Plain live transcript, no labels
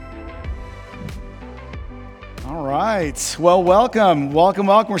All right. Well, welcome. Welcome.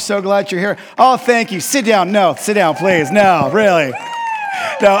 We're so glad you're here. Oh, thank you. Sit down. No, sit down, please. No, really.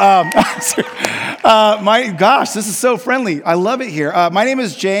 No, my gosh, this is so friendly. I love it here. My name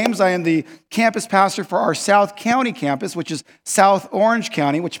is James. I am the campus pastor for our South County campus, which is South Orange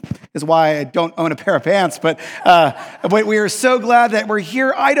County, which is why I don't own a pair of pants. But we are so glad that we're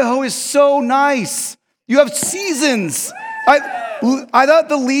here. Idaho is so nice. You have seasons. I thought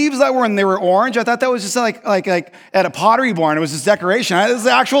the leaves that were when they were orange, I thought that was just like at a pottery barn. It was just decoration. It's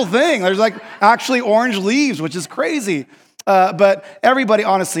the actual thing. There's like actually orange leaves, which is crazy. But everybody,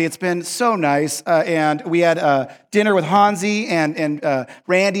 honestly, it's been so nice. And we had dinner with Hansi and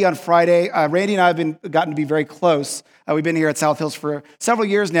Randy on Friday. Randy and I have gotten to be very close. We've been here at South Hills for several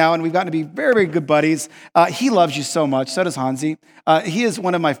years now, and we've gotten to be very, very good buddies. He loves you so much. So does Hansi. He is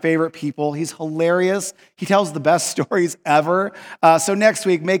one of my favorite people. He's hilarious. He tells the best stories ever. So next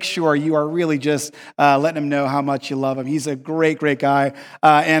week, make sure you are really just letting him know how much you love him. He's a great, great guy.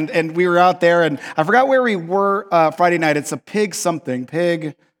 And we were out there, and I forgot where we were Friday night. It's a pig something.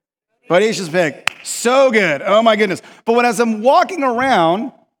 Bodacious Pig. So good. Oh, my goodness. But as I'm walking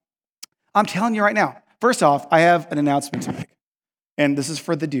around, I'm telling you right now, first off, I have an announcement to make. And this is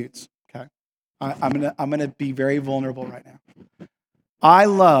for the dudes, okay? I'm gonna be very vulnerable right now. I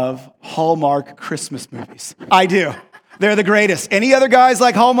love Hallmark Christmas movies. I do. They're the greatest. Any other guys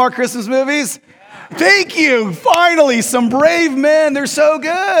like Hallmark Christmas movies? Thank you. Finally, some brave men. They're so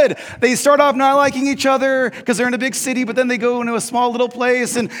good. They start off not liking each other because they're in a big city, but then they go into a small little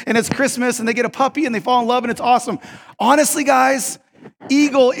place and it's Christmas and they get a puppy and they fall in love and it's awesome. Honestly, guys,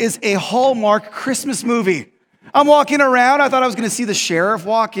 Eagle is a Hallmark Christmas movie. I'm walking around. I thought I was going to see the sheriff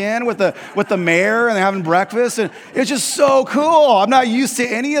walk in with the mayor and they're having breakfast. And it's just so cool. I'm not used to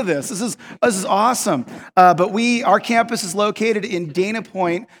any of this. This is awesome. But our campus is located in Dana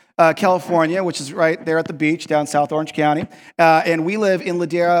Point, California, which is right there at the beach down South Orange County. And we live in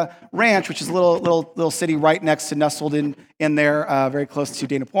Ladera Ranch, which is a little city right next to, nestled in there, very close to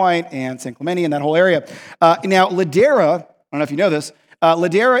Dana Point and San Clemente and that whole area. Now, Ladera, I don't know if you know this,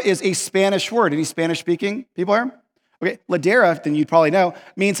 Ladera is a Spanish word. Any Spanish-speaking people here? Okay, Ladera, then you'd probably know,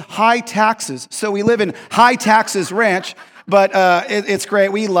 means high taxes. So we live in high taxes ranch, but it's great.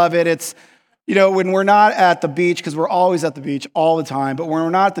 We love it. It's, when we're not at the beach, because we're always at the beach all the time, but when we're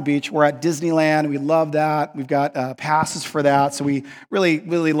not at the beach, we're at Disneyland. We love that. We've got passes for that. So we really,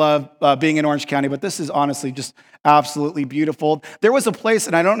 really love being in Orange County, but this is honestly just absolutely beautiful. There was a place,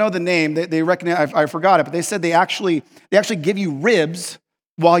 and I don't know the name, they recognize, I forgot it, but they said they actually give you ribs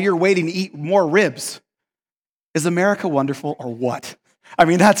while you're waiting to eat more ribs. Is America wonderful or what? I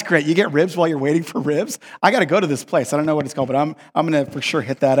mean, that's great. You get ribs while you're waiting for ribs. I got to go to this place. I don't know what it's called, but I'm going to for sure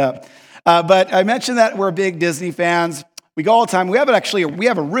hit that up. But I mentioned that we're big Disney fans. We go all the time. We have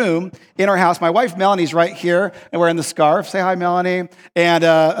a room in our house. My wife, Melanie's right here, and wearing the scarf. Say hi, Melanie. And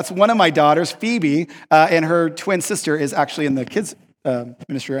that's one of my daughters, Phoebe, and her twin sister is actually in the kids'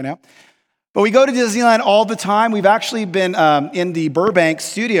 ministry right now. But we go to Disneyland all the time. We've actually been in the Burbank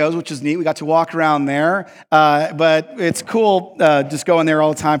studios, which is neat. We got to walk around there. But it's cool just going there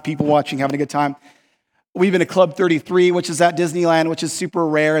all the time, people watching, having a good time. We've been to Club 33, which is at Disneyland, which is super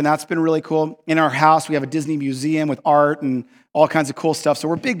rare, and that's been really cool. In our house, we have a Disney museum with art and all kinds of cool stuff. So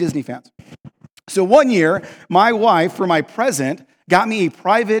we're big Disney fans. So one year, my wife, for my present, got me a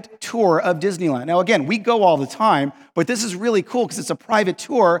private tour of Disneyland. Now, again, we go all the time, but this is really cool because it's a private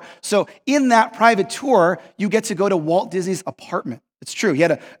tour. So in that private tour, you get to go to Walt Disney's apartment. It's true.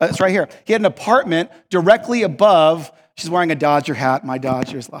 It's right here. He had an apartment directly above. She's wearing a Dodger hat. My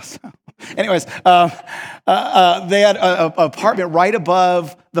Dodgers lost. Anyways, they had an apartment right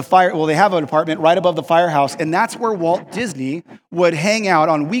above the fire. Well, they have an apartment right above the firehouse, and that's where Walt Disney would hang out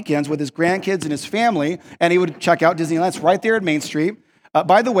on weekends with his grandkids and his family, and he would check out Disneyland. It's right there at Main Street.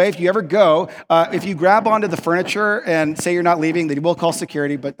 By the way, if you ever go, if you grab onto the furniture and say you're not leaving, they will call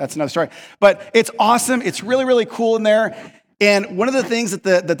security, but that's another story. But it's awesome. It's really, really cool in there. And one of the things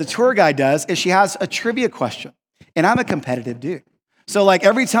that the tour guide does is she has a trivia question. And I'm a competitive dude. So like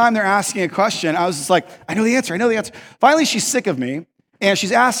every time they're asking a question, I was just like, I know the answer. Finally, she's sick of me, and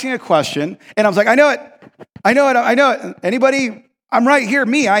she's asking a question, and I was like, I know it. Anybody? I'm right here,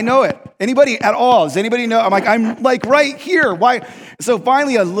 me, I know it. Anybody at all? Does anybody know? I'm like right here. Why? So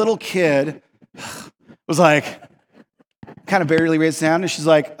finally, a little kid was like, kind of barely raised his hand, and she's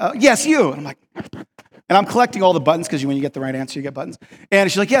like, yes, you. And I'm like, and I'm collecting all the buttons, because when you get the right answer, you get buttons. And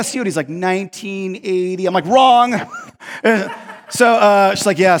she's like, yes, you. And he's like, 1980. I'm like, wrong. So she's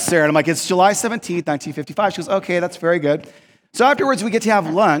like, yes, Sarah. And I'm like, it's July 17th, 1955. She goes, okay, that's very good. So afterwards, we get to have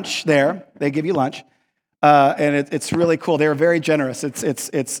lunch there. They give you lunch. and it's really cool. They were very generous.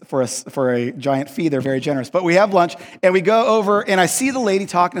 It's for a giant fee. They're very generous. But we have lunch, and we go over, and I see the lady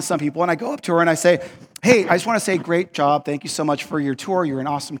talking to some people, and I go up to her and I say, "Hey, I just want to say, great job. Thank you so much for your tour. You're an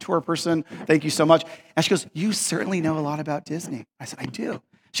awesome tour person. Thank you so much." And she goes, "You certainly know a lot about Disney." I said, "I do."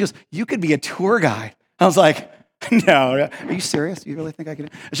 She goes, "You could be a tour guide." I was like, "No, are you serious? You really think I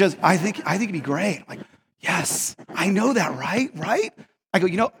could?" She goes, I think it'd be great." I'm like, "Yes, I know that, right? Right?" I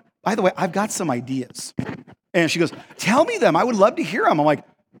go, "By the way, I've got some ideas." And she goes, "Tell me them. I would love to hear them." I'm like,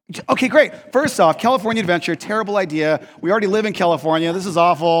 "Okay, great. First off, California Adventure, terrible idea. We already live in California. This is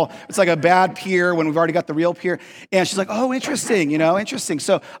awful. It's like a bad pier when we've already got the real pier." And she's like, "Oh, interesting, interesting."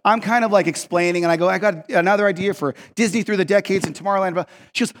 So I'm kind of like explaining, and I go, "I got another idea for Disney Through the Decades and Tomorrowland."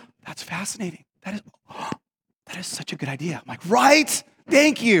 She goes, "That's fascinating. That is such a good idea." I'm like, "Right?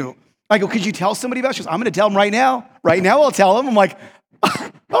 Thank you." I go, "Could you tell somebody about it?" She goes, "I'm going to tell them right now. Right now I'll tell them." I'm like,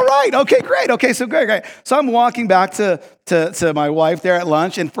 "All right, okay, great. Okay, so great. So I'm walking back to my wife there at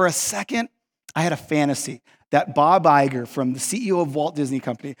lunch, and for a second, I had a fantasy that Bob Iger, from the CEO of Walt Disney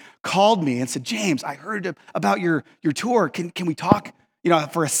Company, called me and said, "James, I heard about your tour. Can we talk?"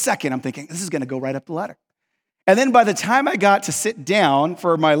 For a second, I'm thinking, this is going to go right up the ladder. And then by the time I got to sit down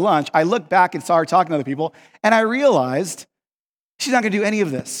for my lunch, I looked back and saw her talking to other people, and I realized she's not going to do any of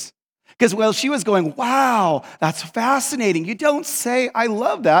this. Because, she was going, "Wow, that's fascinating. You don't say. I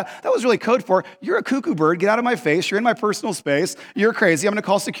love that." That was really code for, "You're a cuckoo bird. Get out of my face. You're in my personal space. You're crazy. I'm going to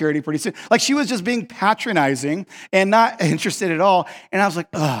call security pretty soon." Like, she was just being patronizing and not interested at all. And I was like,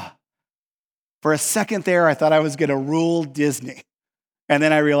 ugh. For a second there, I thought I was going to rule Disney. And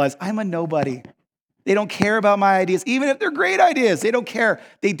then I realized I'm a nobody. They don't care about my ideas. Even if they're great ideas, they don't care.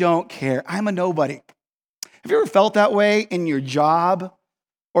 They don't care. I'm a nobody. Have you ever felt that way in your job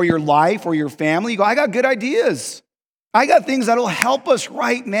or your life or your family? You go, "I got good ideas. I got things that'll help us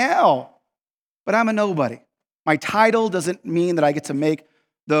right now, but I'm a nobody. My title doesn't mean that I get to make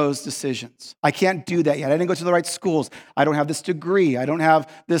those decisions. I can't do that yet. I didn't go to the right schools. I don't have this degree. I don't have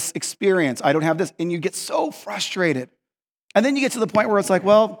this experience. I don't have this." And you get so frustrated. And then you get to the point where it's like,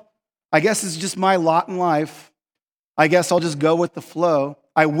 well, I guess it's just my lot in life. I guess I'll just go with the flow.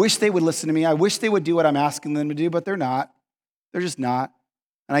 I wish they would listen to me. I wish they would do what I'm asking them to do, but they're not. They're just not.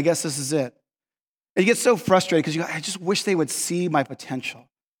 And I guess this is it. And you get so frustrated because I just wish they would see my potential.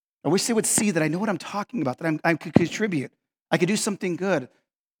 I wish they would see that I know what I'm talking about, that I could contribute. I could do something good.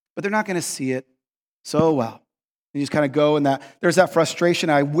 But they're not going to see it. So, well, you just kind of go in that. There's that frustration.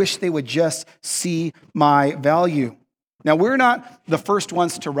 I wish they would just see my value. Now, we're not the first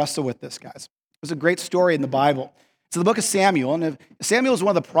ones to wrestle with this, guys. There's a great story in the Bible. It's in the book of Samuel, and Samuel is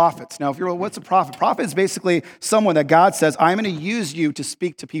one of the prophets. Now, if you're, what's a prophet? Prophet is basically someone that God says, "I'm going to use you to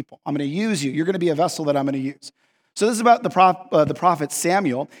speak to people. I'm going to use you. You're going to be a vessel that I'm going to use." So this is about the prophet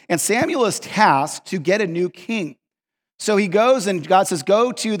Samuel, and Samuel is tasked to get a new king. So he goes, and God says,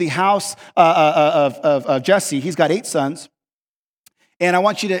 "Go to the house of Jesse. He's got 8 sons, and I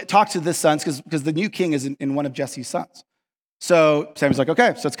want you to talk to this son because the new king is in one of Jesse's sons." So Samuel's like,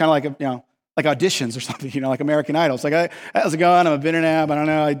 "Okay." So it's kind of like like auditions or something, like American Idol. It's like, "How's it going? I'm a Abinadab. I don't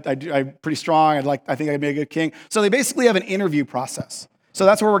know. I'm pretty strong. I think I'd be a good king." So they basically have an interview process. So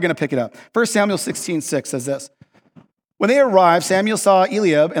that's where we're going to pick it up. 1 Samuel 16:6 says this: "When they arrived, Samuel saw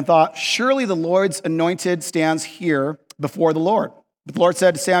Eliab and thought, 'Surely the Lord's anointed stands here before the Lord.' But the Lord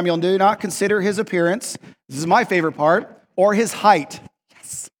said to Samuel, 'Do not consider his appearance,'" this is my favorite part, "'or his height.'"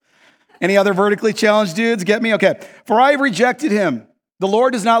 Yes. Any other vertically challenged dudes get me? Okay. "For I have rejected him. The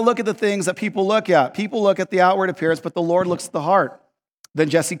Lord does not look at the things that people look at. People look at the outward appearance, but the Lord looks at the heart." Then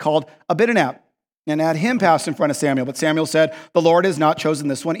Jesse called Abinadab and had him pass in front of Samuel. But Samuel said, "The Lord has not chosen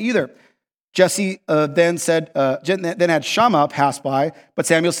this one either." Jesse then had Shammah pass by, but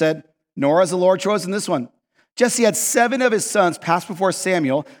Samuel said, "Nor has the Lord chosen this one." Jesse had 7 of his sons pass before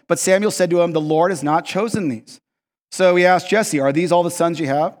Samuel, but Samuel said to him, "The Lord has not chosen these." So he asked Jesse, "Are these all the sons you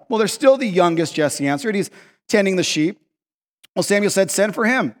have?" "Well, they're still the youngest," Jesse answered. "He's tending the sheep." Well, Samuel said, "Send for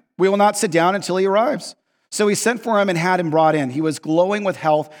him. We will not sit down until he arrives." So he sent for him and had him brought in. He was glowing with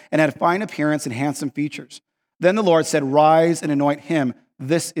health and had fine appearance and handsome features. Then the Lord said, "Rise and anoint him.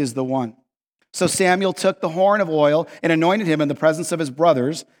 This is the one." So Samuel took the horn of oil and anointed him in the presence of his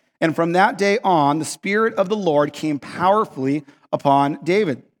brothers. And from that day on, the Spirit of the Lord came powerfully upon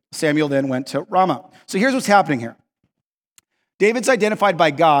David. Samuel then went to Ramah. So here's what's happening here. David's identified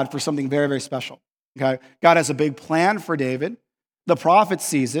by God for something very, very special. Okay? God has a big plan for David. The prophet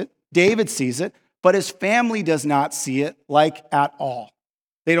sees it. David sees it. But his family does not see it at all.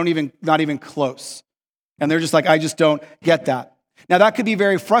 They don't not even close. And they're just like, "I just don't get that." Now, that could be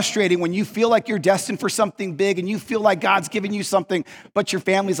very frustrating when you feel like you're destined for something big and you feel like God's giving you something, but your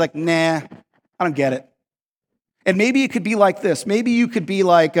family's like, "Nah, I don't get it." And maybe it could be like this. Maybe you could be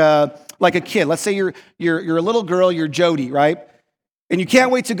like a kid. Let's say you're a little girl, you're Jody, right? And you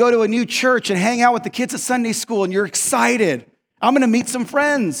can't wait to go to a new church and hang out with the kids at Sunday school, and you're excited. I'm going to meet some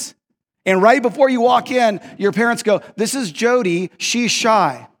friends. And right before you walk in, your parents go, "This is Jody, she's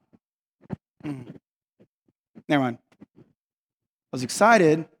shy." Never mind. I was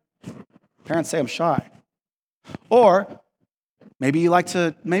excited. Parents say I'm shy. Or maybe you like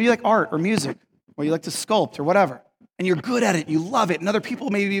art or music, or you like to sculpt or whatever, and you're good at it, you love it, and other people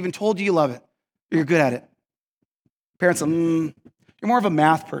maybe even told you love it, but you're good at it. Parents say, you're more of a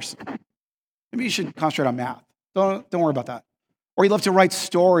math person. Maybe you should concentrate on math. Don't worry about that. Or you love to write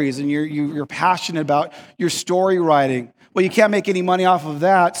stories, and you're passionate about your story writing. Well, you can't make any money off of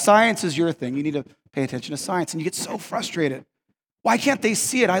that. Science is your thing. You need to pay attention to science, and you get so frustrated. Why can't they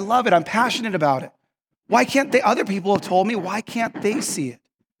see it? I love it. I'm passionate about it. Why can't they? Other people have told me, why can't they see it?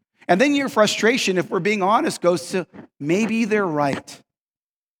 And then your frustration, if we're being honest, goes to maybe they're right.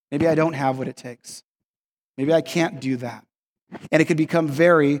 Maybe I don't have what it takes. Maybe I can't do that. And it could become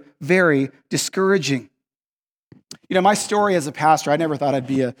very, very discouraging. You know, my story as a pastor, I never thought I'd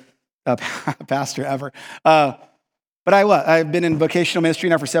be a pastor ever. But I've been in vocational ministry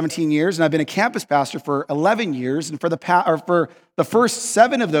now for 17 years, and I've been a campus pastor for 11 years. And for the first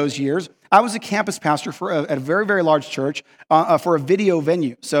 7 of those years, I was a campus pastor at a very, very large church for a video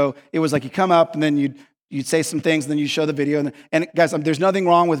venue. So it was like you come up, and then you'd say some things, and then you show the video. And guys, there's nothing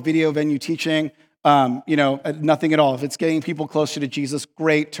wrong with video venue teaching. Nothing at all. If it's getting people closer to Jesus,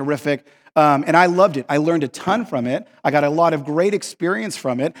 great, terrific. And I loved it. I learned a ton from it. I got a lot of great experience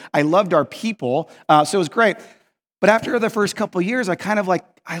from it. I loved our people. So it was great. But after the first couple of years, I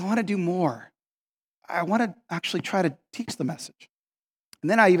want to do more. I want to actually try to teach the message. And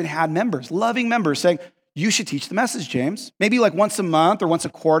then I even had loving members saying, you should teach the message, James. Maybe like once a month or once a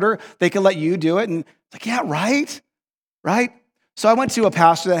quarter, they can let you do it. And it's like, yeah, right? So I went to a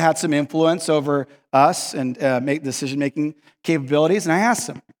pastor that had some influence over us and make decision-making capabilities, and I asked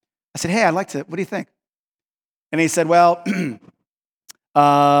him. I said, hey, what do you think? And he said, well,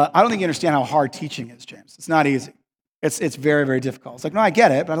 I don't think you understand how hard teaching is, James. It's not easy. It's very, very difficult. It's like, no, I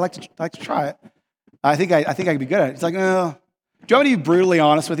get it, but I'd like to try it. I think I could be good at it. It's like, no. Do you want me to be brutally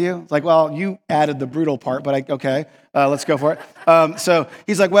honest with you? It's like, well, you added the brutal part, but okay, let's go for it. So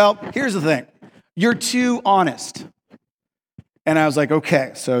he's like, well, here's the thing. You're too honest. And I was like,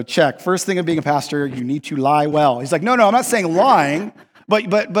 okay, so check. First thing of being a pastor, you need to lie well. He's like, no, I'm not saying lying,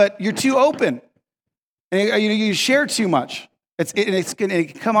 but you're too open. And you share too much. It can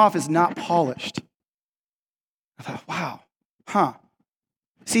come off as not polished. I thought, wow,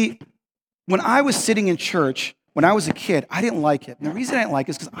 See, when I was sitting in church, when I was a kid, I didn't like it. And the reason I didn't like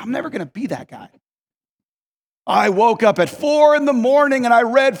it is because I'm never going to be that guy. I woke up at 4 a.m. and I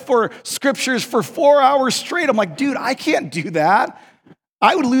read scriptures for 4 hours straight. I'm like, dude, I can't do that.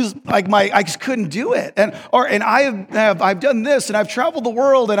 I would lose I just couldn't do it. And I've done this, and I've traveled the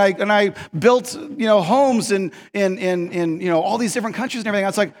world, and I built homes in all these different countries and everything. I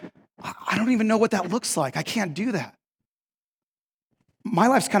was like, I don't even know what that looks like. I can't do that. My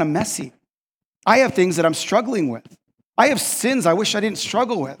life's kind of messy. I have things that I'm struggling with. I have sins I wish I didn't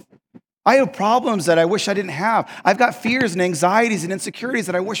struggle with. I have problems that I wish I didn't have. I've got fears and anxieties and insecurities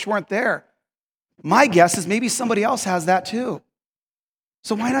that I wish weren't there. My guess is maybe somebody else has that too.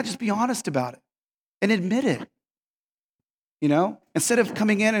 So why not just be honest about it and admit it? Instead of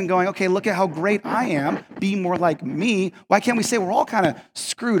coming in and going, okay, look at how great I am, be more like me. Why can't we say we're all kind of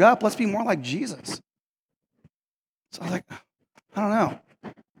screwed up? Let's be more like Jesus. So I was like, I don't know.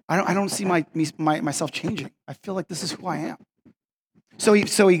 I don't see myself changing. I feel like this is who I am. So he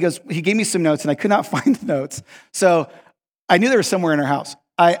gave me some notes, and I could not find the notes. So I knew they were somewhere in our house.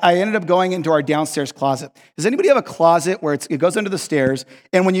 I ended up going into our downstairs closet. Does anybody have a closet where it goes under the stairs,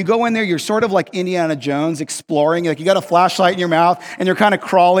 and when you go in there, you're sort of like Indiana Jones exploring, like you got a flashlight in your mouth, and you're kind of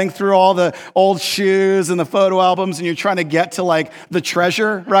crawling through all the old shoes and the photo albums, and you're trying to get to like the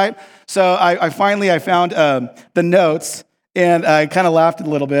treasure, right? So I finally found the notes, and I kind of laughed a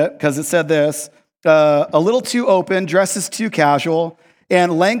little bit because it said this, a little too open, dresses too casual,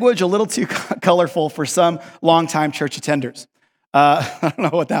 and language a little too colorful for some longtime church attenders. I don't know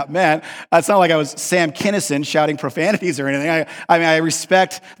what that meant. It's not like I was Sam Kinison shouting profanities or anything. I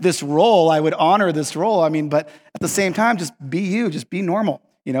respect this role. I would honor this role. But at the same time, just be you. Just be normal.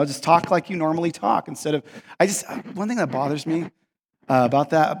 Just talk like you normally talk instead of. One thing that bothers me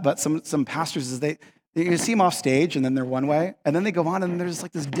about that, but some pastors is you see them off stage and then they're one way, and then they go on and there's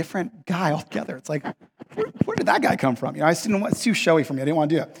like this different guy altogether. It's like, where did that guy come from? It's too showy for me. I didn't want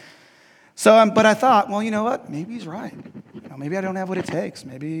to do it. So, but I thought, well, you know what? Maybe he's right. Maybe I don't have what it takes.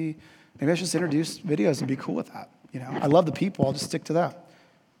 Maybe maybe I should just introduce videos and be cool with that. I love the people. I'll just stick to that.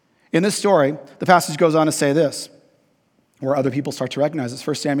 In this story, the passage goes on to say this, where other people start to recognize this.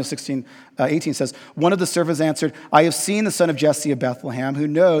 1 Samuel 16:18 says, one of the servants answered, I have seen the son of Jesse of Bethlehem who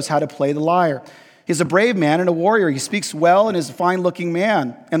knows how to play the lyre. He's a brave man and a warrior. He speaks well and is a fine-looking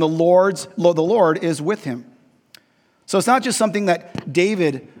man, and the Lord is with him. So it's not just something that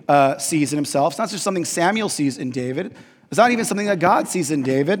David sees in himself. It's not just something Samuel sees in David. It's not even something that God sees in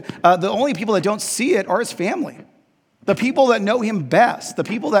David. The only people that don't see it are his family. The people that know him best, the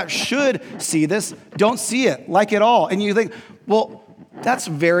people that should see this, don't see it like at all. And you think, well, that's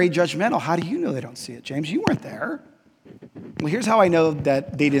very judgmental. How do you know they don't see it, James? You weren't there. Well, here's how I know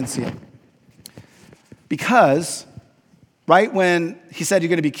that they didn't see it. Because right when he said you're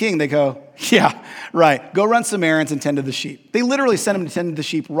going to be king, they go, yeah, right. Go run some errands and tend to the sheep. They literally sent him to tend to the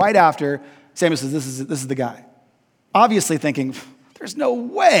sheep right after Samuel says, this is the guy. Obviously thinking, there's no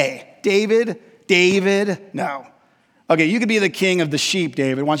way. David, no. Okay, you could be the king of the sheep,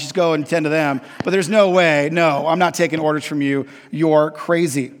 David. Why don't you just go and tend to them? But there's no way. No, I'm not taking orders from you. You're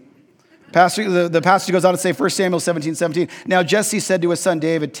crazy. The passage goes on to say, 1 Samuel 17:17. Now Jesse said to his son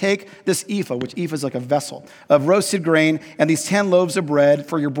David, take this ephah, which ephah is like a vessel, of roasted grain, and these 10 loaves of bread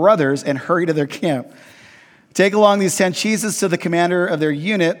for your brothers, and hurry to their camp. Take along these 10 cheeses to the commander of their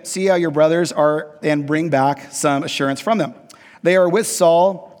unit, see how your brothers are, and bring back some assurance from them. They are with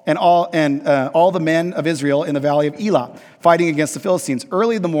Saul and all the men of Israel in the valley of Elah, fighting against the Philistines.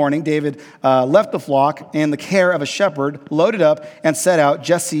 Early in the morning, David left the flock in the care of a shepherd, loaded up, and set out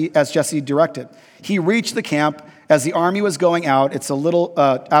as Jesse directed. He reached the camp as the army was going out. It's a little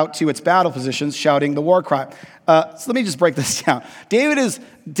out to its battle positions, shouting the war cry. So let me just break this down. David is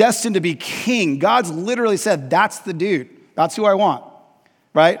destined to be king. God's literally said, that's the dude. That's who I want,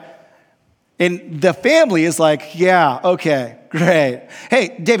 right? And the family is like, yeah, okay, great.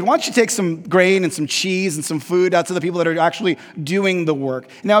 Hey, David, why don't you take some grain and some cheese and some food out to the people that are actually doing the work?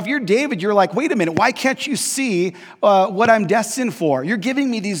 Now, if you're David, you're like, wait a minute, why can't you see what I'm destined for? You're giving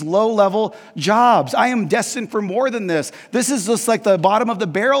me these low-level jobs. I am destined for more than this. This is just like the bottom of the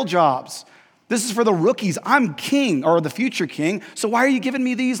barrel jobs. This is for the rookies. I'm king, or the future king, so why are you giving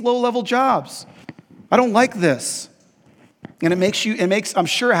me these low-level jobs? I don't like this. And I'm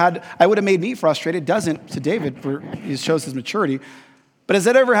sure I would have made me frustrated. It doesn't to David, he shows his maturity. But has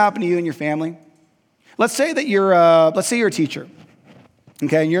that ever happened to you and your family? Let's say you're a teacher,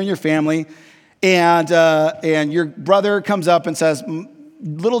 okay, and you're in your family, and your brother comes up and says,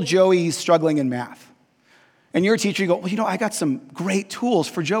 little Joey's struggling in math. And you're a teacher, you go, well, I got some great tools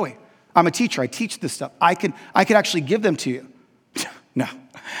for Joey. I'm a teacher, I teach this stuff. I could actually give them to you.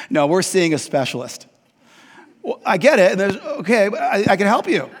 No, we're seeing a specialist. Well, I get it. And okay, I can help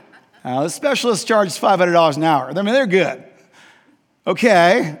you. The specialist charges $500 an hour. I mean, they're good.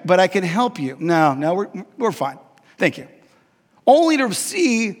 Okay, but I can help you. No, we're fine. Thank you. Only to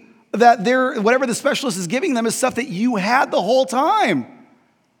see that whatever the specialist is giving them is stuff that you had the whole time.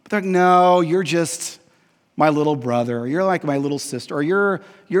 But they're like, no, you're just my little brother. Or you're like my little sister. Or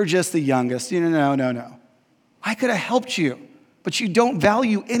you're just the youngest. No. I could have helped you, but you don't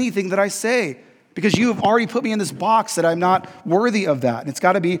value anything that I say, because you have already put me in this box that I'm not worthy of that. And it's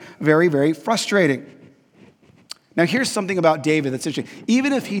got to be very, very frustrating. Now, here's something about David that's interesting.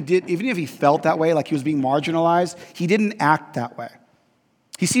 Even if he felt that way, like he was being marginalized, he didn't act that way.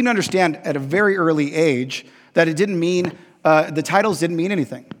 He seemed to understand at a very early age that it didn't mean, the titles didn't mean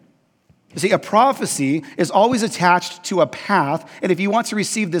anything. You see, a prophecy is always attached to a path, and if you want to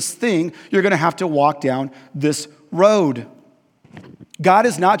receive this thing, you're going to have to walk down this road. God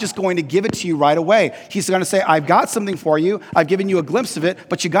is not just going to give it to you right away. He's going to say, I've got something for you. I've given you a glimpse of it,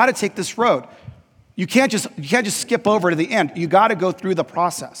 but you got to take this road. You can't just skip over to the end. You got to go through the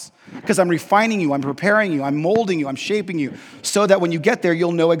process, because I'm refining you, I'm preparing you, I'm molding you, I'm shaping you, so that when you get there,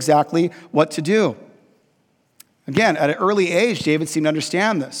 you'll know exactly what to do. Again, at an early age, David seemed to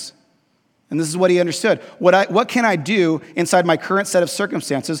understand this. And this is what he understood. What can I do inside my current set of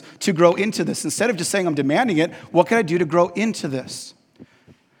circumstances to grow into this? Instead of just saying I'm demanding it, what can I do to grow into this?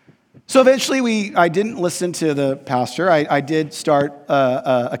 So eventually I didn't listen to the pastor. I did start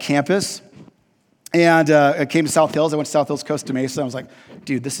a campus, and I came to South Hills. I went to South Hills, Costa Mesa. I was like,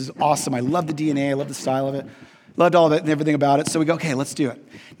 dude, this is awesome. I love the DNA. I love the style of it. Loved all of it and everything about it. So we go, okay, let's do it.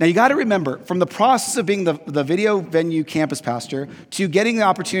 Now you got to remember, from the process of being the video venue campus pastor to getting the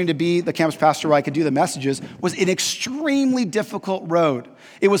opportunity to be the campus pastor where I could do the messages was an extremely difficult road.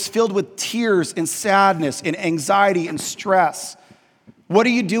 It was filled with tears and sadness and anxiety and stress. What are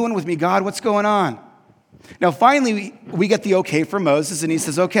you doing with me, God? What's going on? Now, finally, we get the okay from Moses, and he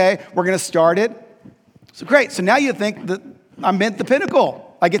says, okay, we're going to start it. So great. So now you think that I'm at the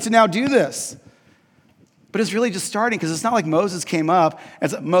pinnacle. I get to now do this. But it's really just starting, because it's not like Moses came up,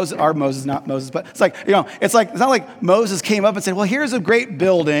 it's not Moses, but it's like, it's not like Moses came up and said, well, here's a great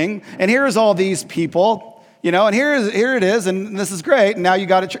building, and here's all these people, and here it is, and this is great, and now you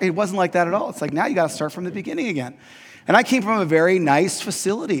got to, it wasn't like that at all. It's like, now you got to start from the beginning again. And I came from a very nice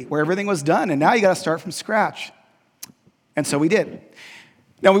facility where everything was done, and now you got to start from scratch. And so we did.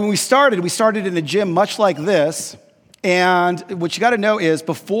 Now, when we started in a gym much like this. And what you got to know is,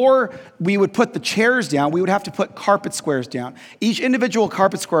 before we would put the chairs down, we would have to put carpet squares down. Each individual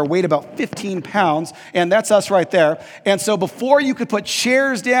carpet square weighed about 15 pounds, and that's us right there. And so before you could put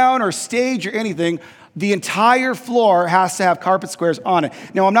chairs down or stage or anything, the entire floor has to have carpet squares on it.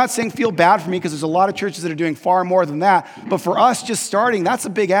 Now, I'm not saying feel bad for me, because there's a lot of churches that are doing far more than that. But for us just starting, that's a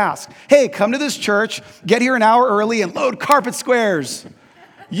big ask. Hey, come to this church, get here an hour early, and load carpet squares.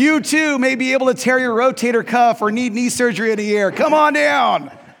 You too may be able to tear your rotator cuff or need knee surgery in a year. Come on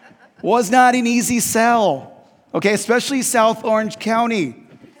down. Was not an easy sell, okay? Especially South Orange County,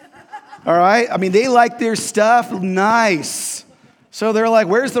 all right? I mean, they like their stuff nice. So they're like,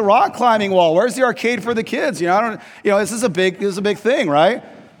 where's the rock climbing wall? Where's the arcade for the kids? This is a big thing, right?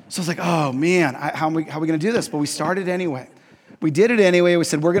 So I was like, oh man, how are we going to do this? But we started anyway. We did it anyway. We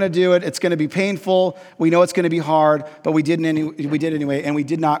said, we're going to do it. It's going to be painful. We know it's going to be hard, but we did anyway, and we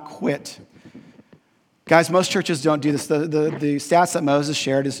did not quit. Guys, most churches don't do this. The stats that Moses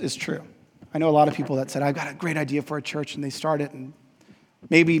shared is true. I know a lot of people that said, I've got a great idea for a church, and they start it, and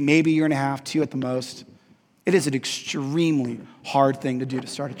maybe a year and a half, 2 at the most. It is an extremely hard thing to do, to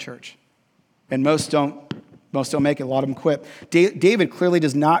start a church. And most don't make it. A lot of them quit. David clearly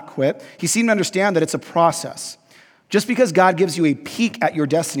does not quit. He seemed to understand that it's a process. Just because God gives you a peek at your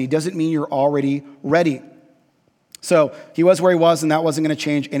destiny doesn't mean you're already ready. So he was where he was, and that wasn't going to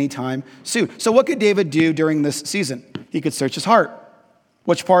change anytime soon. So what could David do during this season? He could search his heart.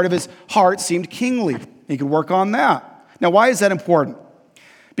 Which part of his heart seemed kingly? He could work on that. Now, why is that important?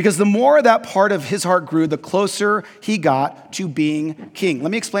 Because the more that part of his heart grew, the closer he got to being king. Let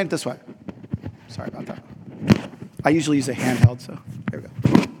me explain it this way. Sorry about that. I usually use a handheld, so there we go.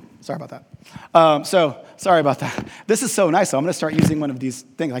 Sorry about that. Sorry about that. This is so nice. So I'm going to start using one of these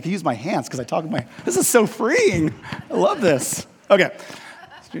things. I can use my hands because I talk with my. This is so freeing. I love this. Okay,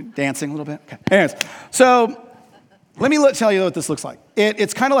 dancing a little bit. Okay. Anyways, so let me tell you what this looks like.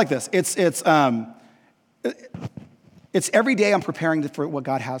 It's kind of like this. It's every day I'm preparing for what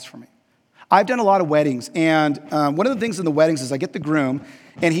God has for me. I've done a lot of weddings, and one of the things in the weddings is I get the groom,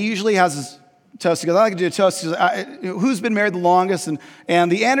 and he usually has his toast. He goes, I like to do a toast. He goes, who's been married the longest?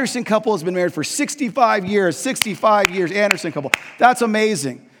 And the Anderson couple has been married for 65 years. 65 years, Anderson couple. That's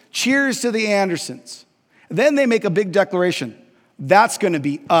amazing. Cheers to the Andersons. Then they make a big declaration. That's going to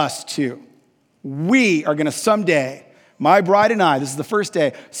be us too. We are going to someday, my bride and I, this is the first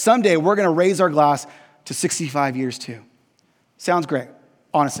day, someday we're going to raise our glass to 65 years too. Sounds great,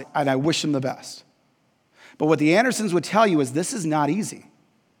 honestly, and I wish them the best. But what the Andersons would tell you is this is not easy.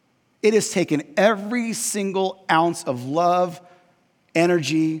 It has taken every single ounce of love,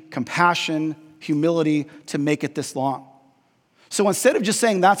 energy, compassion, humility to make it this long. So instead of just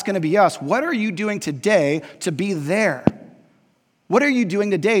saying that's going to be us, what are you doing today to be there? What are you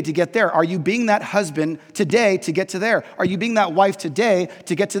doing today to get there? Are you being that husband today to get to there? Are you being that wife today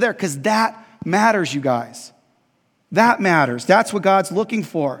to get to there? Because that matters, you guys. That matters. That's what God's looking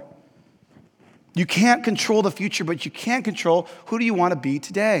for. You can't control the future, but you can control who do you want to be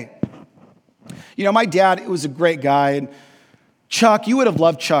today. My dad was a great guy, and Chuck, you would have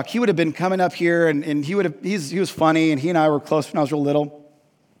loved Chuck. He would have been coming up here, and he was funny, and he and I were close when I was real little.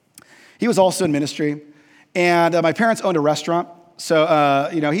 He was also in ministry, and my parents owned a restaurant, so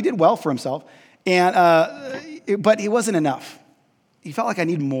he did well for himself, but it wasn't enough. He felt like I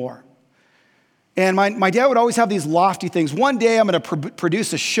need more. And my dad would always have these lofty things. One day I'm going to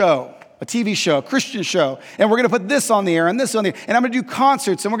produce a show, a TV show, a Christian show, and we're going to put this on the air and this on the air, and I'm going to do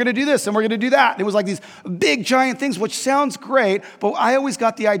concerts, and we're going to do this, and we're going to do that. And it was like these big, giant things, which sounds great, but I always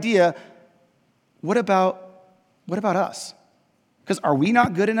got the idea, what about us? Because are we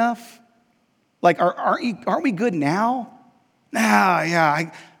not good enough? Like, aren't we good now?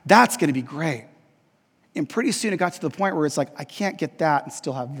 That's going to be great. And pretty soon it got to the point where it's like, I can't get that and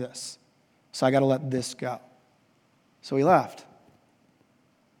still have this. So I got to let this go. So he left.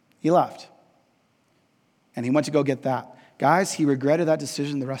 And he went to go get that. Guys, he regretted that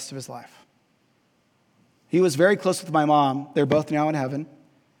decision the rest of his life. He was very close with my mom. They're both now in heaven.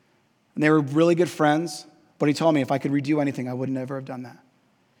 And they were really good friends. But he told me if I could redo anything, I would never have done that.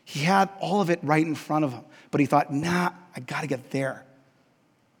 He had all of it right in front of him. But he thought, I got to get there.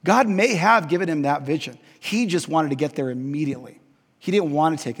 God may have given him that vision. He just wanted to get there immediately. He didn't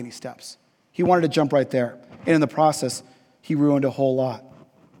want to take any steps. He wanted to jump right there. And in the process, he ruined a whole lot.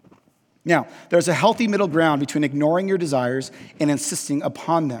 Now, there's a healthy middle ground between ignoring your desires and insisting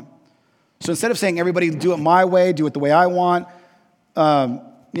upon them. So instead of saying, everybody do it my way, do it the way I want,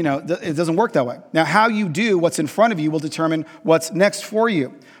 it doesn't work that way. Now, how you do what's in front of you will determine what's next for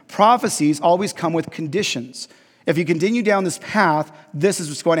you. Prophecies always come with conditions. If you continue down this path, this is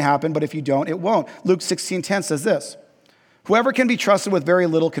what's going to happen, but if you don't, it won't. Luke 16:10 says this, whoever can be trusted with very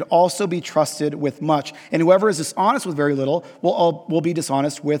little can also be trusted with much, and whoever is dishonest with very little will be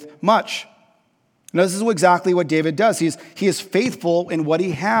dishonest with much. Now, this is exactly what David does. He is faithful in what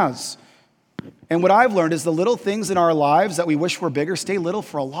he has. And what I've learned is the little things in our lives that we wish were bigger stay little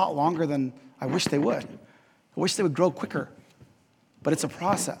for a lot longer than I wish they would. I wish they would grow quicker. But it's a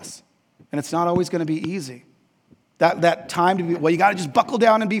process, and it's not always going to be easy. That time to be, well, you got to just buckle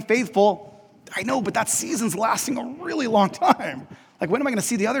down and be faithful. I know, but that season's lasting a really long time. Like, when am I going to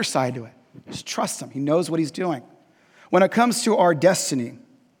see the other side to it? Just trust him. He knows what he's doing. When it comes to our destiny,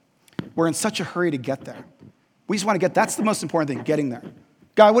 we're in such a hurry to get there. We just want to get, that's the most important thing, getting there.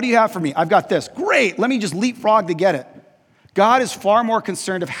 God, what do you have for me? I've got this. Great. Let me just leapfrog to get it. God is far more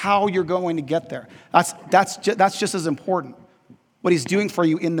concerned of how you're going to get there. That's just as important. What he's doing for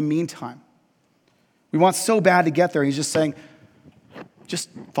you in the meantime. We want so bad to get there. He's just saying, just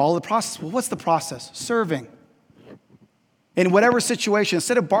follow the process. Well, what's the process? Serving. In whatever situation,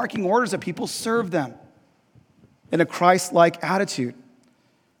 instead of barking orders at people, serve them in a Christ-like attitude.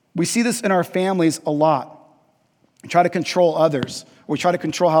 We see this in our families a lot. We try to control others. We try to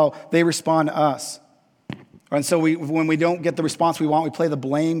control how they respond to us. And so when we don't get the response we want, we play the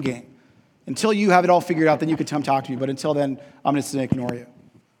blame game. Until you have it all figured out, then you can come talk to me. But until then, I'm just going to ignore you.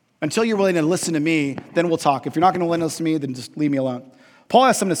 Until you're willing to listen to me, then we'll talk. If you're not going to listen to me, then just leave me alone. Paul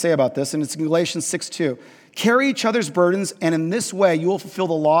has something to say about this, and it's in Galatians 6:2. Carry each other's burdens, and in this way you will fulfill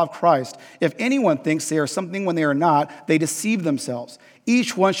the law of Christ. If anyone thinks they are something when they are not, they deceive themselves.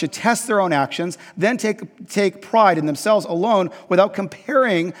 Each one should test their own actions, then take pride in themselves alone without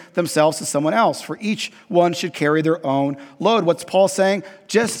comparing themselves to someone else. For each one should carry their own load. What's Paul saying?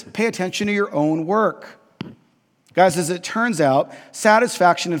 Just pay attention to your own work. Guys, as it turns out,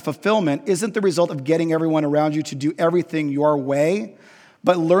 satisfaction and fulfillment isn't the result of getting everyone around you to do everything your way,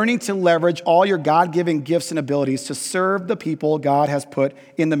 but learning to leverage all your God-given gifts and abilities to serve the people God has put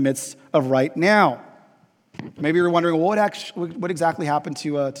in the midst of right now. Maybe you're wondering, well, what exactly happened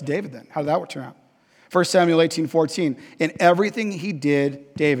to David then? How did that turn out? 1 Samuel 18:14. In everything he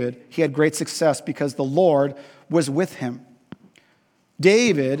did, David, he had great success because the Lord was with him.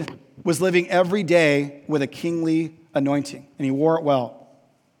 David was living every day with a kingly anointing, and he wore it well.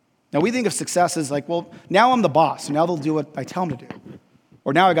 Now, we think of success as like, well, now I'm the boss, and now they'll do what I tell them to do.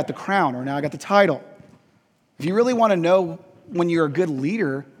 Or now I got the crown, or now I got the title. If you really want to know when you're a good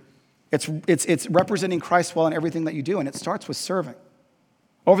leader, it's representing Christ well in everything that you do, and it starts with serving.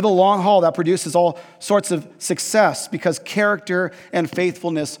 Over the long haul, that produces all sorts of success because character and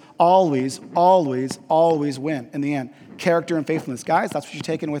faithfulness always, always, always win in the end. Character and faithfulness. Guys, that's what you're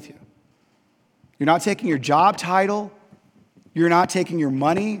taking with you. You're not taking your job title. You're not taking your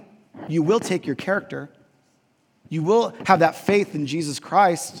money. You will take your character. You will have that faith in Jesus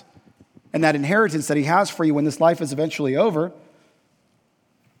Christ and that inheritance that he has for you when this life is eventually over.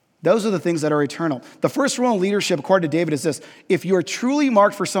 Those are the things that are eternal. The first rule in leadership, according to David, is this. If you are truly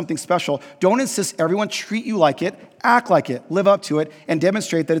marked for something special, don't insist everyone treat you like it, act like it, live up to it, and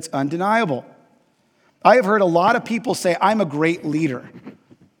demonstrate that it's undeniable. I have heard a lot of people say, I'm a great leader.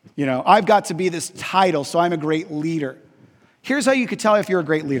 You know, I've got to be this title, so I'm a great leader. Here's how you could tell if you're a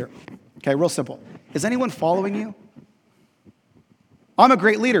great leader. Okay, real simple. Is anyone following you? I'm a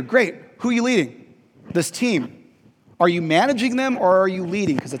great leader. Great. Who are you leading? This team. Are you managing them or are you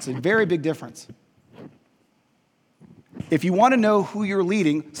leading? Because it's a very big difference. If you want to know who you're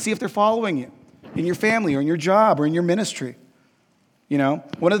leading, see if they're following you in your family or in your job or in your ministry. You know,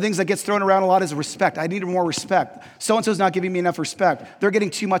 one of the things that gets thrown around a lot is respect. I need more respect. So-and-so's not giving me enough respect. They're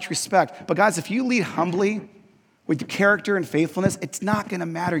getting too much respect. But guys, if you lead humbly with character and faithfulness, it's not going to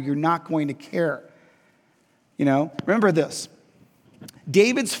matter. You're not going to care. You know, remember this.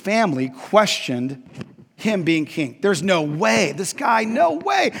 David's family questioned him being king. There's no way. This guy, no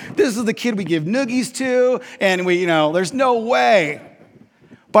way. This is the kid we give noogies to, and there's no way.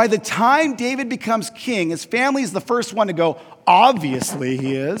 By the time David becomes king, his family is the first one to go, obviously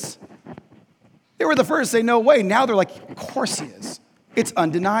he is. They were the first to say, no way. Now they're like, of course he is. It's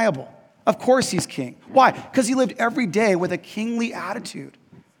undeniable. Of course he's king. Why? Because he lived every day with a kingly attitude.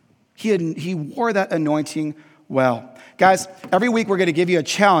 He wore that anointing well. Guys, every week we're going to give you a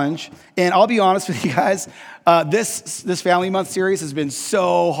challenge, and I'll be honest with you guys, this Family Month series has been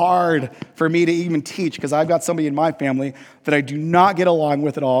so hard for me to even teach because I've got somebody in my family that I do not get along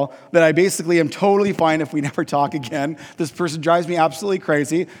with at all, that I basically am totally fine if we never talk again. This person drives me absolutely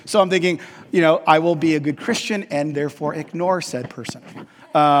crazy. So I'm thinking, I will be a good Christian and therefore ignore said person.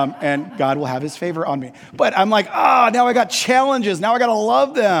 And God will have his favor on me. But I'm like, now I got challenges. Now I got to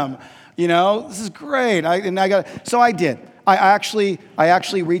love them. This is great. So I did. I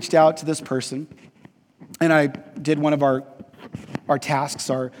actually reached out to this person, and I did one of our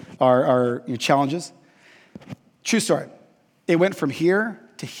tasks, our challenges. True story. It went from here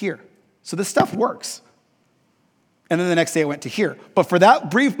to here. So this stuff works. And then the next day it went to here. But for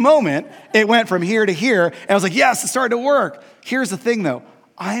that brief moment, it went from here to here, and I was like, yes, it's starting to work. Here's the thing, though.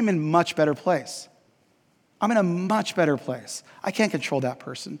 I am in a much better place. I'm in a much better place. I can't control that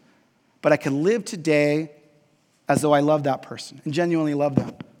person. But I can live today as though I love that person and genuinely love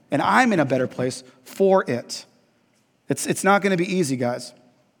them. And I'm in a better place for it. It's not going to be easy, guys.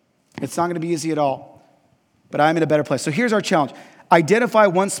 It's not going to be easy at all. But I'm in a better place. So here's our challenge. Identify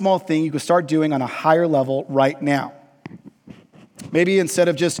one small thing you can start doing on a higher level right now. Maybe instead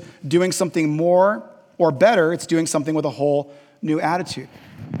of just doing something more or better, it's doing something with a whole new attitude.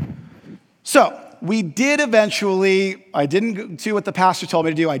 So, we did eventually, I didn't do what the pastor told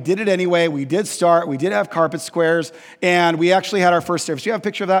me to do. I did it anyway. We did start. We did have carpet squares. And we actually had our first service. Do you have a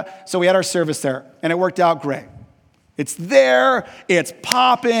picture of that? So we had our service there. And it worked out great. It's there. It's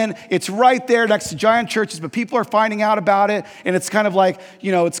popping. It's right there next to giant churches. But people are finding out about it. And it's kind of like,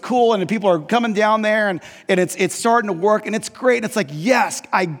 it's cool. And people are coming down there. And it's starting to work. And it's great. And it's like, yes,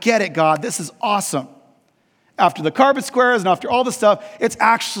 I get it, God. This is awesome. After the carpet squares and after all the stuff, it's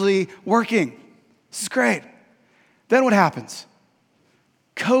actually working. This is great. Then what happens?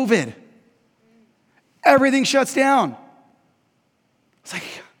 COVID. Everything shuts down. It's like,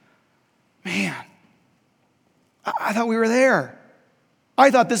 man, I thought we were there.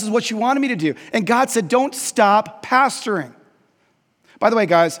 I thought this is what you wanted me to do. And God said, don't stop pastoring. By the way,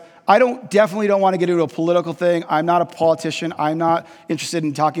 guys, I definitely don't want to get into a political thing. I'm not a politician. I'm not interested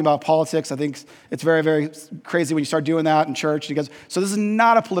in talking about politics. I think it's very, very crazy when you start doing that in church. So this is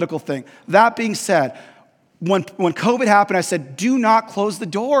not a political thing. That being said, when COVID happened, I said, do not close the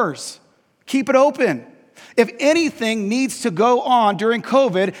doors. Keep it open. If anything needs to go on during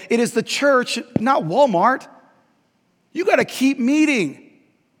COVID, it is the church, not Walmart. You got to keep meeting.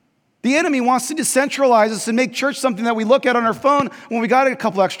 The enemy wants to decentralize us and make church something that we look at on our phone when we got a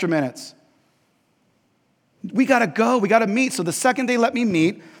couple extra minutes. We got to go. We got to meet. So the second they let me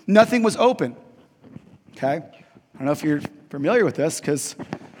meet, nothing was open. Okay? I don't know if you're familiar with this because,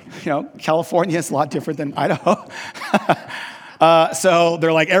 California is a lot different than Idaho. So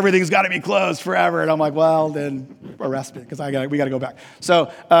they're like, everything's got to be closed forever. And I'm like, well, then arrest me because we got to go back.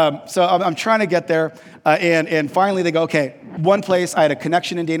 So I'm trying to get there. And finally they go, okay, one place, I had a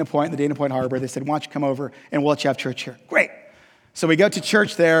connection in Dana Point, the Dana Point Harbor. They said, why don't you come over and we'll let you have church here. Great. So we go to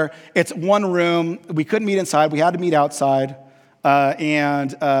church there. It's one room. We couldn't meet inside. We had to meet outside. But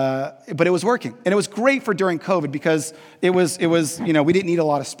it was working. And it was great for during COVID because it was we didn't need a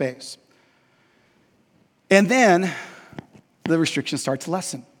lot of space. And then the restrictions start to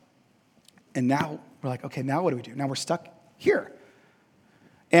lessen. And now we're like, okay, now what do we do? Now we're stuck here.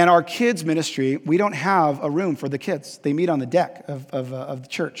 And our kids' ministry, we don't have a room for the kids. They meet on the deck of the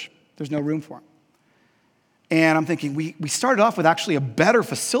church. There's no room for them. And I'm thinking, we started off with actually a better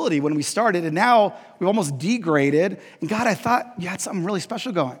facility when we started, and now we've almost degraded. And God, I thought you had something really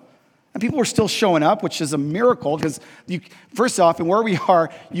special going. And people were still showing up, which is a miracle, because first off, and where we are,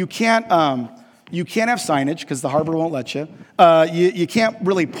 you can't have signage because the harbor won't let you. You can't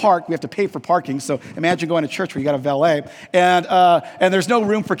really park. We have to pay for parking. So imagine going to church where you got a valet. And there's no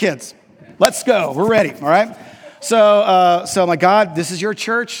room for kids. Let's go. We're ready. All right? So I'm like, God, this is your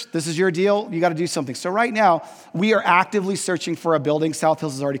church. This is your deal. You got to do something. So right now, we are actively searching for a building. South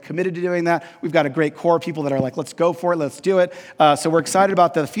Hills is already committed to doing that. We've got a great core of people that are like, let's go for it. Let's do it. So we're excited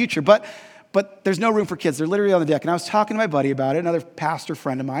about the future. But there's no room for kids. They're literally on the deck. And I was talking to my buddy about it, another pastor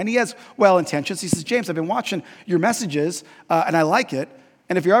friend of mine. He has well intentions. He says, James, I've been watching your messages, and I like it.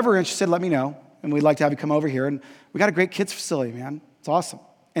 And if you're ever interested, let me know. And we'd like to have you come over here. And we got a great kids facility, man. It's awesome.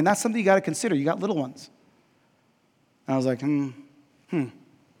 And that's something you got to consider. You got little ones. And I was like,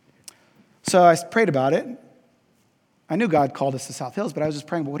 So I prayed about it. I knew God called us to South Hills, but I was just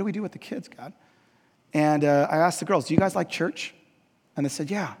praying, well, what do we do with the kids, God? And I asked the girls, do you guys like church? And they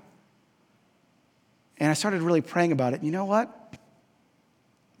said, yeah. And I started really praying about it. You know what?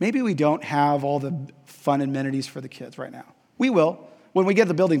 Maybe we don't have all the fun amenities for the kids right now. We will. When we get to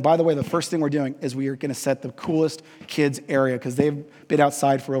the building, by the way, the first thing we're doing is we are going to set the coolest kids area because they've been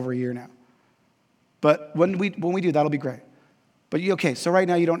outside for over a year now. But when we do, that'll be great. But okay, so right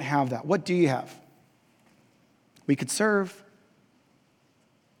now you don't have that. What do you have? We could serve.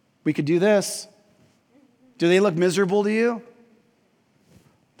 We could do this. Do they look miserable to you?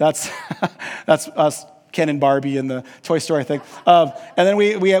 That's us, Ken and Barbie in the Toy Story thing. And then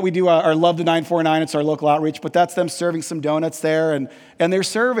we do our Love the 949. It's our local outreach, but that's them serving some donuts there, and they're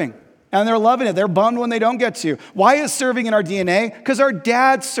serving. And they're loving it. They're bummed when they don't get to. Why is serving in our DNA? Because our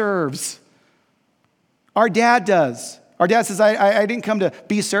dad serves. Our dad does. Our dad says, I didn't come to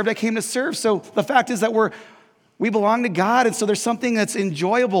be served, I came to serve. So the fact is that we belong to God, and so there's something that's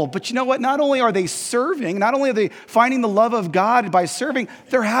enjoyable. But you know what? Not only are they serving, not only are they finding the love of God by serving,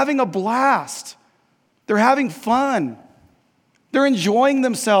 they're having a blast. They're having fun. They're enjoying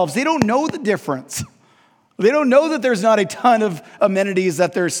themselves. They don't know the difference. They don't know that there's not a ton of amenities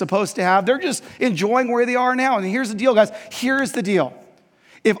that they're supposed to have. They're just enjoying where they are now. And here's the deal, guys. Here's the deal.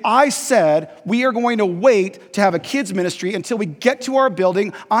 If I said we are going to wait to have a kids ministry until we get to our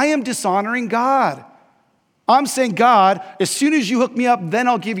building, I am dishonoring God. I'm saying, God, as soon as you hook me up, then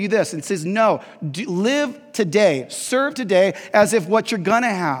I'll give you this. And it says, no, live today, serve today as if what you're going to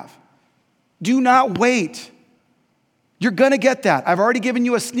have. Do not wait. You're going to get that. I've already given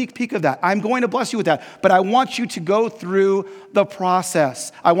you a sneak peek of that. I'm going to bless you with that. But I want you to go through the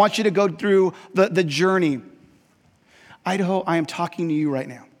process. I want you to go through the journey. Idaho, I am talking to you right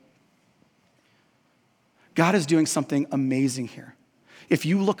now. God is doing something amazing here. If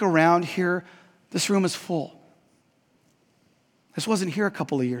you look around here, this room is full. This wasn't here a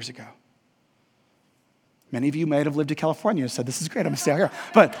couple of years ago. Many of you might have lived in California and said, this is great, I'm gonna stay out here.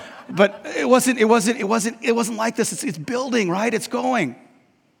 But it wasn't like this. It's building, right? It's going.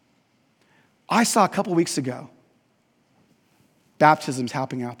 I saw a couple weeks ago baptisms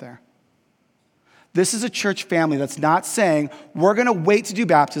happening out there. This is a church family that's not saying, we're going to wait to do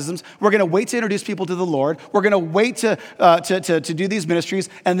baptisms. We're going to wait to introduce people to the Lord. We're going to wait to do these ministries.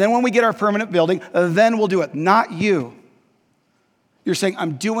 And then when we get our permanent building, then we'll do it. Not you. You're saying,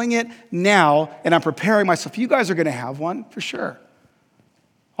 I'm doing it now, and I'm preparing myself. You guys are going to have one, for sure.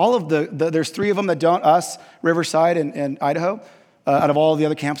 All of there's 3 of them that don't, us, Riverside, and Idaho, out of all of the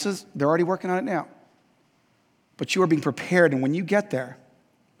other campuses, they're already working on it now. But you are being prepared, and when you get there,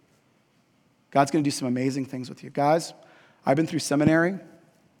 God's going to do some amazing things with you. Guys, I've been through seminary.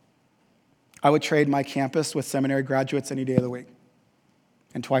 I would trade my campus with seminary graduates any day of the week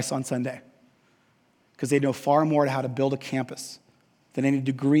and twice on Sunday because they know far more how to build a campus than any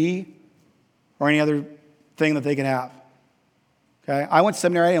degree or any other thing that they could have. Okay? I went to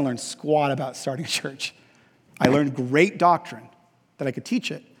seminary. I didn't learn squat about starting a church. I learned great doctrine that I could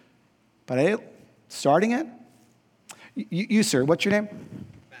teach it, but starting it? You, sir, what's your name?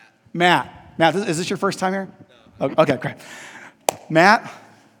 Matt. Matt, is this your first time here? No. Okay, great. Matt,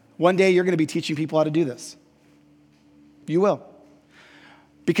 one day you're going to be teaching people how to do this. You will.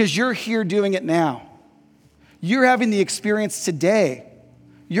 Because you're here doing it now. You're having the experience today.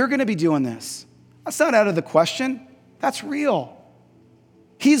 You're going to be doing this. That's not out of the question. That's real.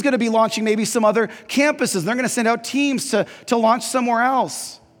 He's going to be launching maybe some other campuses. They're going to send out teams to launch somewhere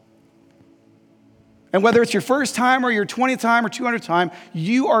else. And whether it's your first time or your 20th time or 200th time,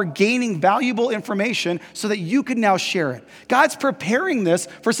 you are gaining valuable information so that you can now share it. God's preparing this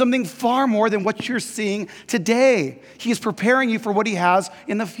for something far more than what you're seeing today. He's preparing you for what he has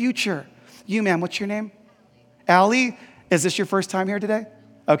in the future. You, ma'am, what's your name? Allie? Is this your first time here today?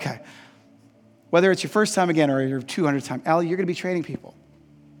 Okay. Whether it's your first time again or your 200th time, Allie, you're going to be training people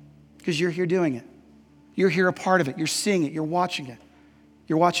because you're here doing it. You're here a part of it. You're seeing it. You're watching it.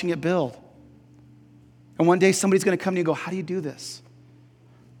 You're watching it build. And one day somebody's going to come to you and go, how do you do this?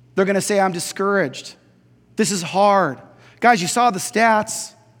 They're going to say, I'm discouraged. This is hard. Guys, you saw the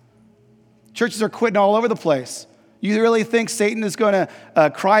stats. Churches are quitting all over the place. You really think Satan is going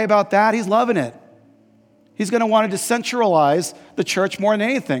to cry about that? He's loving it. He's going to want to decentralize the church more than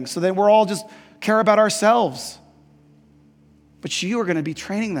anything so that we're all just care about ourselves. But you are going to be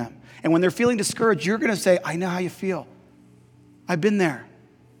training them. And when they're feeling discouraged, you're going to say, I know how you feel. I've been there.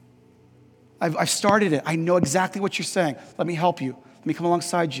 I've started it. I know exactly what you're saying. Let me help you. Let me come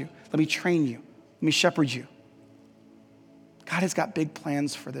alongside you. Let me train you. Let me shepherd you. God has got big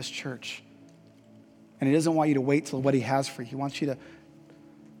plans for this church. And he doesn't want you to wait till what he has for you. He wants you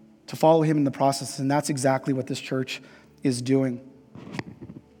to follow him in the process. And that's exactly what this church is doing.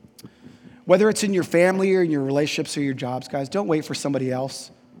 Whether it's in your family or in your relationships or your jobs, guys, don't wait for somebody else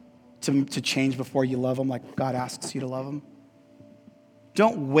to change before you love them like God asks you to love them.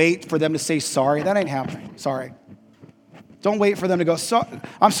 Don't wait for them to say sorry. That ain't happening. Sorry. Don't wait for them to go,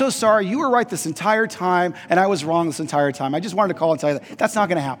 I'm so sorry, you were right this entire time, and I was wrong this entire time. I just wanted to call and tell you that. That's not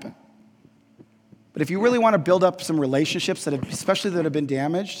going to happen. But if you really want to build up some relationships, especially that have been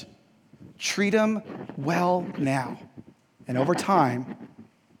damaged, treat them well now. And over time,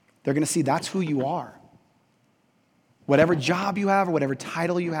 they're going to see that's who you are. Whatever job you have or whatever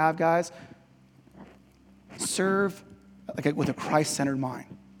title you have, guys, serve with a Christ-centered mind.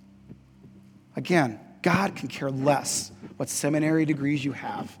 Again, God can care less what seminary degrees you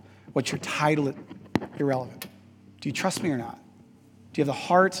have, what your title is, irrelevant. Do you trust me or not? Do you have the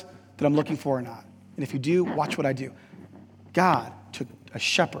heart that I'm looking for or not? And if you do, watch what I do. God took a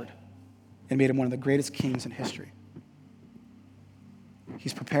shepherd and made him one of the greatest kings in history.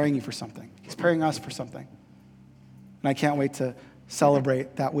 He's preparing you for something. He's preparing us for something. And I can't wait to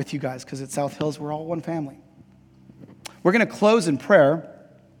celebrate that with you guys, because at South Hills, we're all one family. We're going to close in prayer.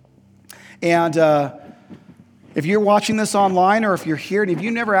 And if you're watching this online, or if you're here, and if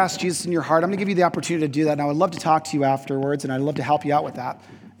you never asked Jesus in your heart, I'm going to give you the opportunity to do that. And I would love to talk to you afterwards, and I'd love to help you out with that.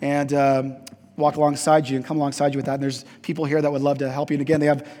 And walk alongside you and come alongside you with that. And there's people here that would love to help you. And again, they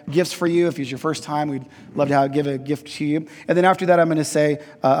have gifts for you. If it's your first time, we'd love to give a gift to you. And then after that, I'm going to say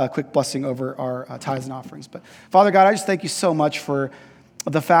a quick blessing over our tithes and offerings. But Father God, I just thank you so much for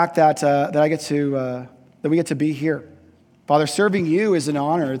the fact that that we get to be here. Father, serving you is an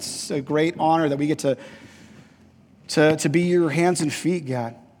honor. It's a great honor that we get to be your hands and feet,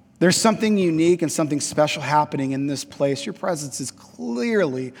 God. There's something unique and something special happening in this place. Your presence is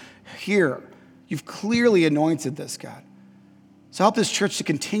clearly here. You've clearly anointed this, God. So help this church to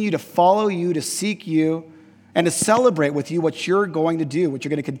continue to follow you, to seek you, and to celebrate with you what you're going to do, what you're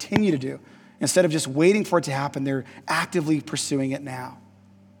going to continue to do. Instead of just waiting for it to happen, they're actively pursuing it now.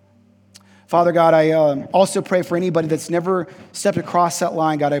 Father God, I also pray for anybody that's never stepped across that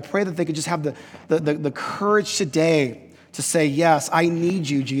line, God. I pray that they could just have the courage today to say, yes, I need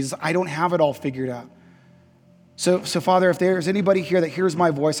you, Jesus. I don't have it all figured out. So Father, if there's anybody here that hears my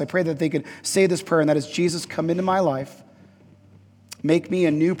voice, I pray that they could say this prayer, and that is, Jesus, come into my life. Make me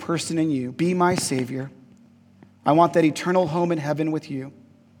a new person in you. Be my Savior. I want that eternal home in heaven with you.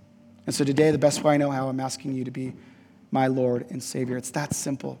 And so today, the best way I know how, I'm asking you to be my Lord and Savior. It's that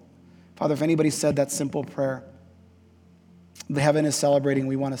simple. Father, if anybody said that simple prayer, the heaven is celebrating.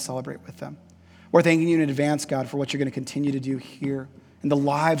 We want to celebrate with them. We're thanking you in advance, God, for what you're going to continue to do here, and the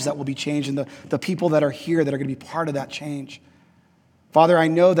lives that will be changed, and the people that are here that are going to be part of that change. Father, I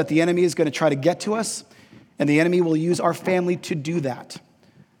know that the enemy is going to try to get to us, and the enemy will use our family to do that.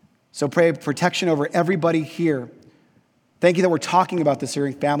 So pray protection over everybody here. Thank you that we're talking about this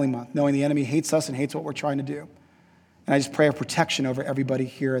during Family Month, knowing the enemy hates us and hates what we're trying to do. And I just pray a protection over everybody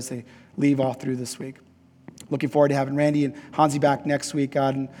here as they leave all through this week. Looking forward to having Randy and Hansi back next week,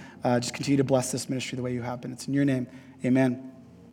 God, and just continue to bless this ministry the way you have been. It's in your name. Amen.